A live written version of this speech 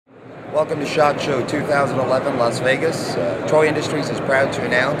Welcome to SHOT Show 2011 Las Vegas. Troy Industries is proud to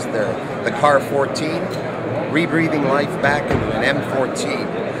announce the CAR14, rebreathing life back into an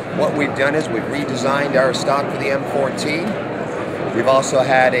M14. What we've done is we've redesigned our stock for the M14. We've also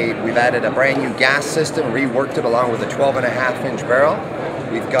added a brand new gas system, reworked it along with a 12.5-inch barrel.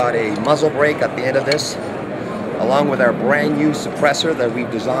 We've got a muzzle brake at the end of this, along with our brand new suppressor that we've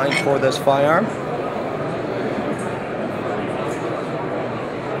designed for this firearm.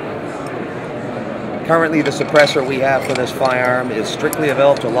 Currently, the suppressor we have for this firearm is strictly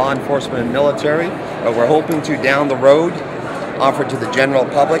available to law enforcement and military, but we're hoping to, down the road, offer it to the general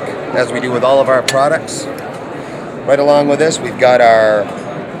public, as we do with all of our products. Right along with this, we've got our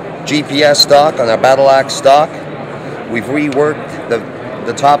GPS stock on our Battle Axe stock. We've reworked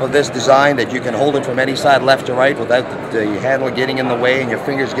the top of this design that you can hold it from any side, left to right, without the handle getting in the way and your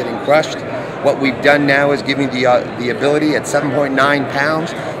fingers getting crushed. What we've done now is giving the ability at 7.9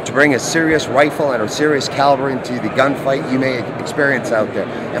 pounds to bring a serious rifle and a serious caliber into the gunfight you may experience out there.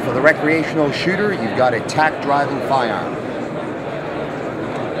 And for the recreational shooter, you've got a tack driving firearm.